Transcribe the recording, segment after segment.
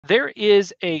There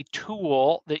is a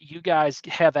tool that you guys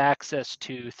have access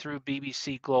to through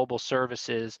BBC Global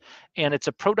Services, and it's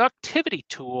a productivity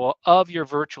tool of your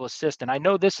virtual assistant. I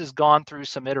know this has gone through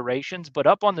some iterations, but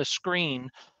up on the screen,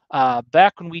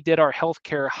 back when we did our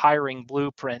healthcare hiring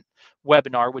blueprint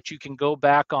webinar, which you can go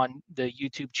back on the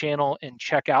YouTube channel and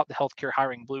check out the healthcare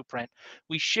hiring blueprint,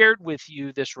 we shared with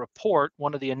you this report,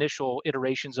 one of the initial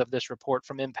iterations of this report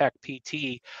from Impact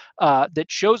PT, that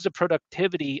shows the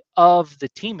productivity of the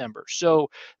team members, so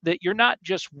that you're not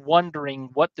just wondering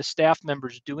what the staff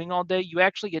member's doing all day. You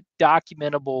actually get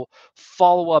documentable,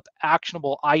 follow-up,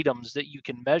 actionable items that you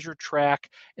can measure, track,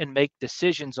 and make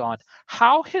decisions on.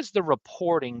 How has the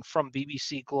reporting from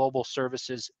BBC Global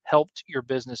Services helped your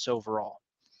business overall?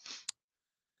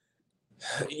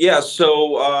 Yeah,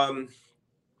 so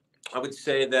I would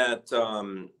say that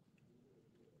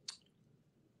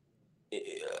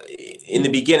in the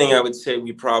beginning, I would say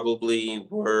we probably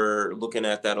were looking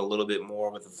at that a little bit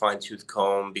more with a fine tooth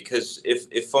comb, because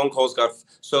if phone calls got,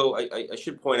 so I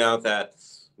should point out that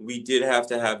we did have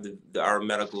to have our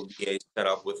medical VA set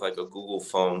up with like a Google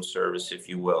phone service, if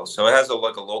you will. So it has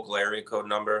like a local area code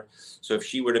number. So if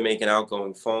she were to make an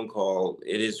outgoing phone call,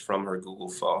 it is from her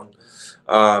Google phone.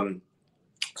 Um,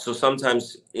 so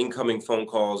sometimes incoming phone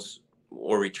calls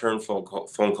or return phone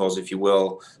calls, if you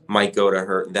will, might go to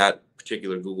her, that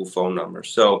particular Google phone number.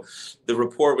 So the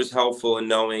report was helpful in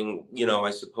knowing,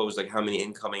 I suppose, like how many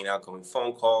incoming and outgoing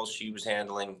phone calls she was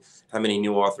handling, how many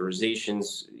new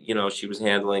authorizations, she was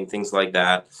handling, things like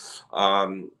that.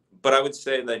 But I would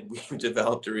say that we've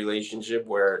developed a relationship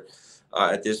where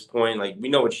at this point, like, we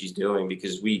know what she's doing,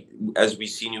 because as we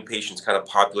see new patients kind of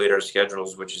populate our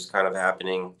schedules, which is kind of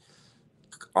happening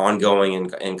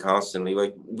ongoing and constantly,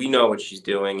 like, we know what she's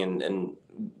doing, and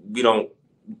we don't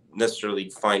necessarily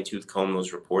fine tooth comb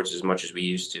those reports as much as we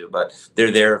used to, but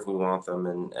they're there if we want them,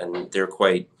 and they're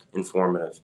quite informative.